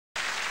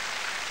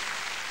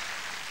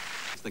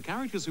the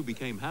characters who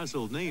became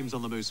household names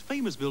on the most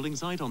famous building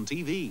site on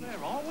TV.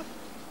 Where are we?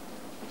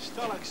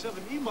 Still like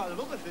 17 by the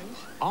look of things.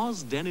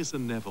 Oz, Dennis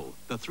and Neville,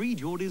 the three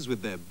Geordies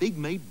with their big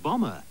mate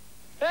Bomber.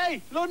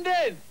 Hey,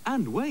 London!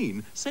 And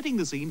Wayne, setting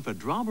the scene for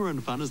drama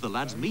and fun as the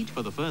lads meet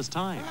for the first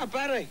time. Ah,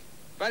 Barry.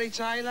 Barry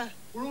Taylor.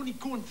 We're only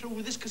going through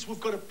with this because we've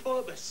got a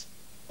purpose.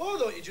 Oh, I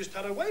thought you just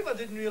had a wave. I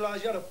didn't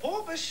realise you had a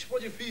porpoise.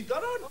 What'd you feed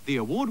that on? The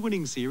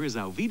award-winning series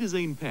Auf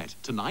Wiedersehen Pet,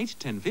 tonight,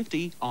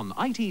 10:50 on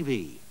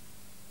ITV.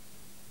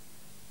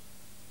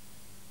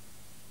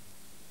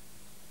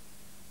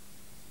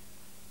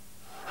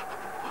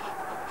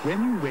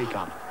 When you wake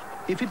up,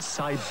 if it's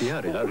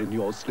Siberia in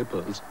your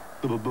slippers,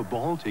 the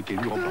Baltic in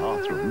your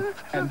bathroom,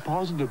 and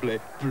positively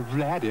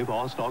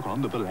Vladivostok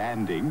on the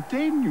landing,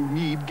 then you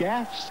need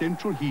gas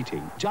central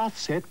heating. Just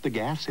set the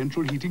gas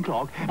central heating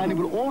clock, and it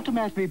will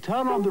automatically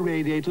turn on the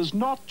radiators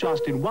not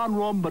just in one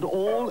room, but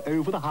all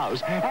over the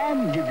house,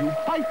 and give you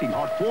piping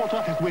hot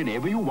water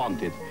whenever you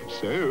want it.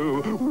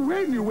 So,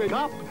 when you wake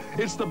up,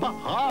 it's the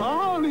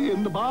Bahari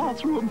in the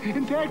bathroom.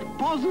 In fact,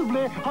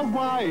 positively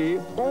Hawaii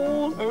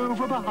all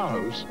over the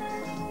house.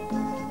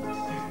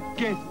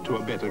 Get to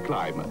a better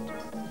climate.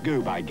 Go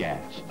by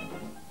gas.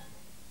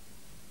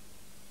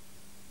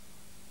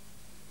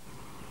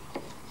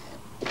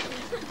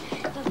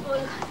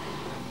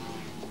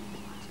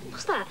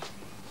 What's that?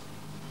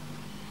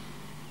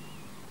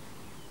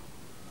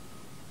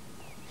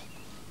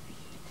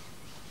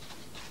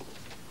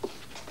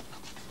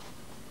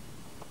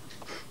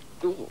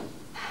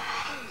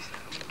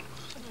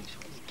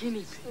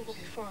 Guinea pig.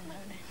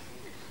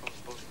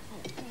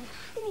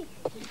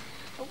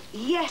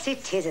 Yes,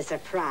 it is a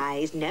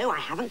surprise. No, I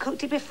haven't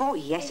cooked it before.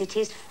 Yes, it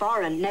is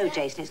foreign. No,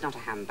 Jason, it's not a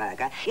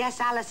hamburger. Yes,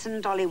 Alice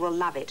and Dolly will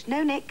love it.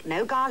 No, Nick,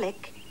 no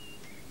garlic.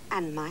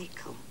 And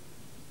Michael.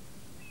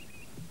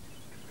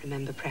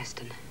 Remember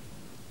Preston.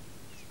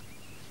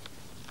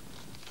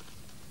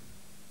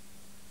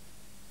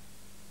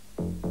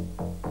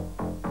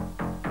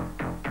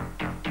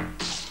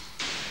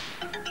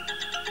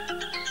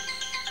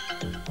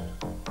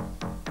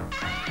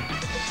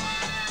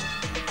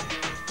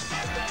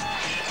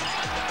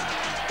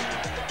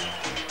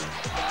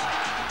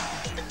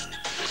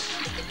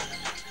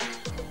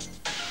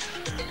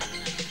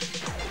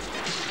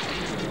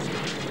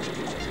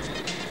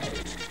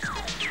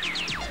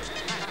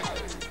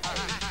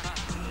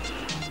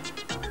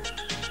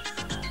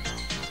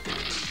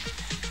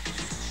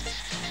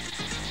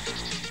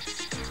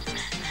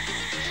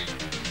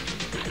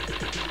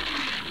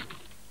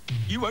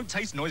 You won't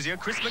taste noisier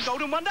crisp than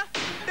Golden Wonder.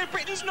 They're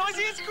Britain's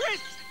noisiest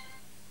crisps.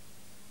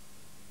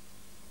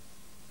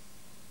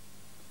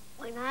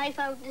 When I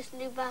found this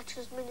new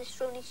Batchelors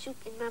minestrone soup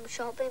in Mum's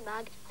shopping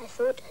bag, I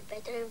thought I'd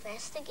better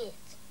investigate.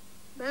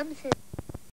 Mum said